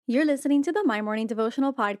You're listening to the My Morning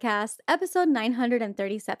Devotional Podcast, episode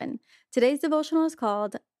 937. Today's devotional is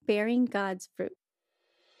called Bearing God's Fruit.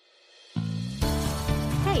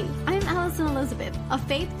 Hey, I'm Allison Elizabeth, a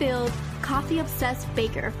faith-filled, coffee-obsessed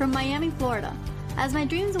baker from Miami, Florida. As my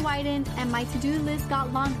dreams widened and my to-do list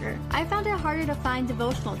got longer, I found it harder to find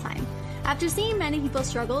devotional time. After seeing many people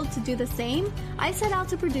struggle to do the same, I set out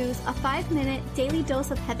to produce a 5-minute daily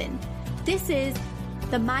dose of heaven. This is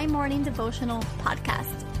the My Morning Devotional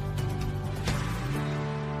Podcast.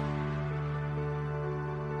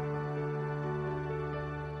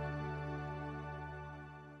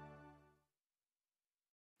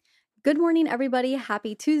 Good morning, everybody.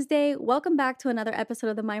 Happy Tuesday. Welcome back to another episode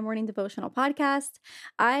of the My Morning Devotional Podcast.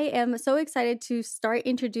 I am so excited to start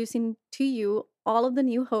introducing to you all of the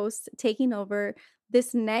new hosts taking over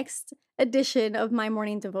this next edition of My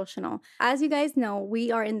Morning Devotional. As you guys know,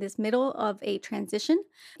 we are in this middle of a transition.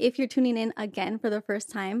 If you're tuning in again for the first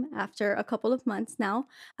time after a couple of months now,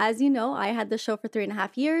 as you know, I had the show for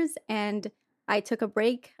 3.5 years and I took a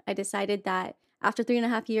break. I decided that after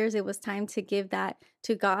 3.5 years, it was time to give that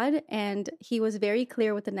to God. And He was very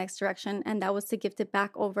clear with the next direction, and that was to gift it back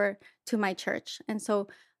over to my church. And so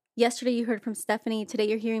yesterday you heard from Stephanie. Today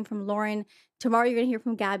you're hearing from Lauren. Tomorrow you're going to hear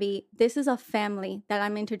from Gabby. This is a family that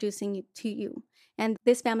I'm introducing to you. And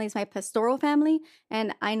this family is my pastoral family.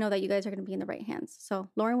 And I know that you guys are going to be in the right hands. So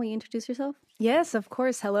Lauren, will you introduce yourself? Yes, of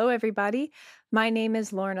course. Hello, everybody. My name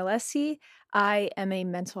is Lauren Alessi. I am a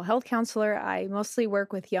mental health counselor. I mostly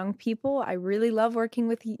work with young people. I really love working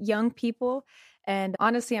with young people. And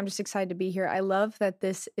honestly, I'm just excited to be here. I love that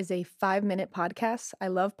this is a 5-minute podcast. I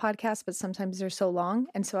love podcasts, but sometimes they're so long.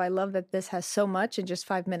 And so I love that this has so much in just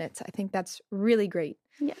 5 minutes. I think that's really great.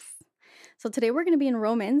 Yes. So today we're going to be in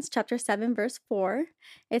Romans chapter 7, verse 4.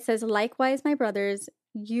 It says, "Likewise, my brothers,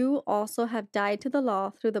 you also have died to the law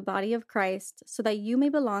through the body of Christ, so that you may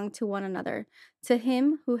belong to one another, to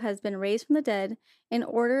Him who has been raised from the dead, in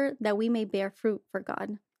order that we may bear fruit for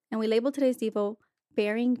God." And we label today's devo,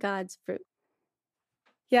 Bearing God's Fruit.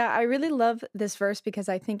 Yeah, I really love this verse because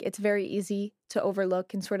I think it's very easy to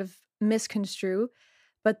overlook and sort of misconstrue.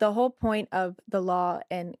 But the whole point of the law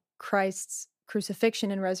and Christ's crucifixion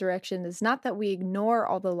and resurrection is not that we ignore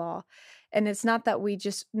all the law. And it's not that we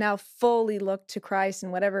just now fully look to Christ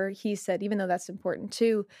and whatever He said, even though that's important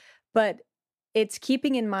too. But it's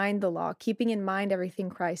keeping in mind the law, keeping in mind everything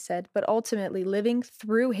Christ said, but ultimately living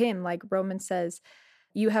through Him, like Romans says,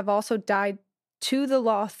 you have also died to the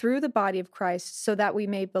law through the body of Christ, so that we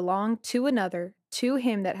may belong to another, to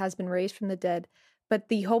Him that has been raised from the dead. But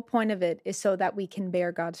the whole point of it is so that we can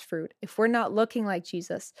bear God's fruit. If we're not looking like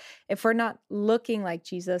Jesus, if we're not looking like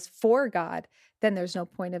Jesus for God, then there's no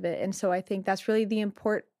point of it. And so I think that's really the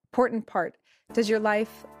important part. Does your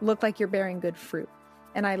life look like you're bearing good fruit?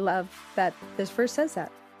 And I love that this verse says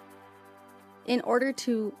that. In order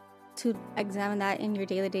to examine that in your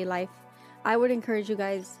day-to-day life, I would encourage you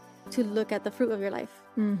guys to look at the fruit of your life.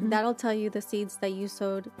 Mm-hmm. That'll tell you the seeds that you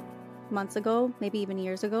sowed months ago, maybe even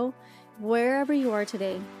years ago. Wherever you are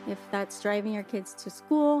today, if that's driving your kids to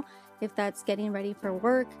school, if that's getting ready for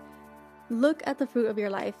work, look at the fruit of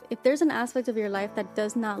your life. If there's an aspect of your life that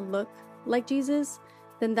does not look like Jesus,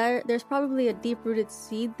 then there's probably a deep-rooted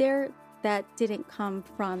seed there that didn't come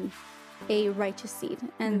from a righteous seed.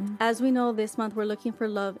 And as we know, this month we're looking for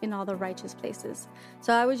love in all the righteous places.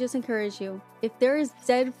 So I would just encourage you, if there is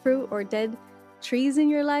dead fruit or dead trees in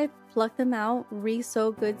your life, pluck them out,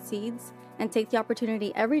 re-sow good seeds, and take the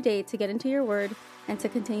opportunity every day to get into your word and to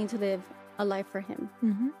continue to live a life for Him.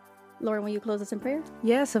 Lauren, will you close us in prayer?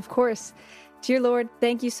 Yes, of course. Dear Lord,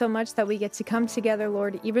 thank you so much that we get to come together,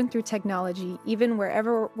 Lord, even through technology, even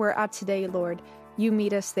wherever we're at today, Lord, you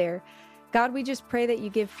meet us there. God, we just pray that you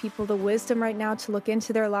give people the wisdom right now to look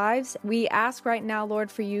into their lives. We ask right now, Lord,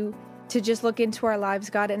 for you to just look into our lives,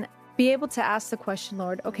 God, and be able to ask the question,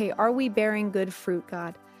 Lord, okay, are we bearing good fruit,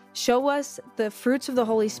 God? Show us the fruits of the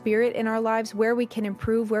Holy Spirit in our lives, where we can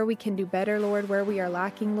improve, where we can do better, Lord, where we are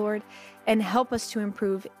lacking, Lord, and help us to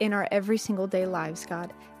improve in our every single day lives,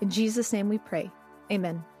 God. In Jesus' name we pray.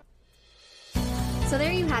 Amen. So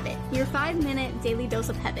there you have it, your 5-minute daily dose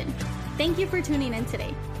of heaven. Thank you for tuning in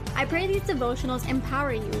today. I pray these devotionals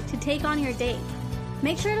empower you to take on your day.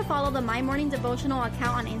 Make sure to follow the My Morning Devotional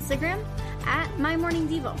account on Instagram at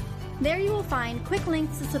MyMorningDevo. There you will find quick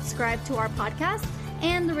links to subscribe to our podcast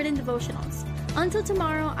and the written devotionals. Until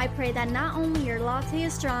tomorrow, I pray that not only your latte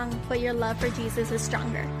is strong, but your love for Jesus is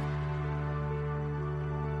stronger.